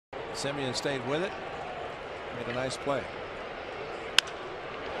Semien stayed with it. Made a nice play.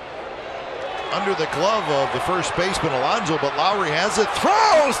 Under the glove of the first baseman Alonso, but Lowrie has it,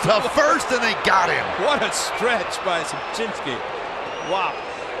 throws to first, and they got him. What a stretch by Rzepczynski. Wow.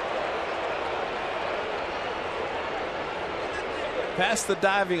 Past the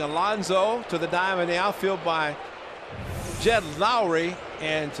diving Alonso to the dive in the outfield by Jed Lowrie,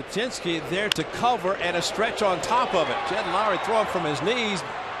 and Rzepczynski there to cover and a stretch on top of it. Jed Lowrie throwing from his knees.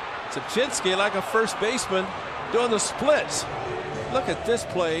 Rzepczynski like a first baseman doing the splits. Look at this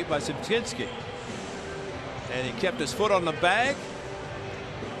play by Rzepczynski. And he kept his foot on the bag.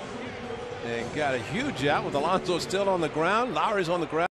 And got a huge out with Alonso still on the ground. Lowrie's on the ground.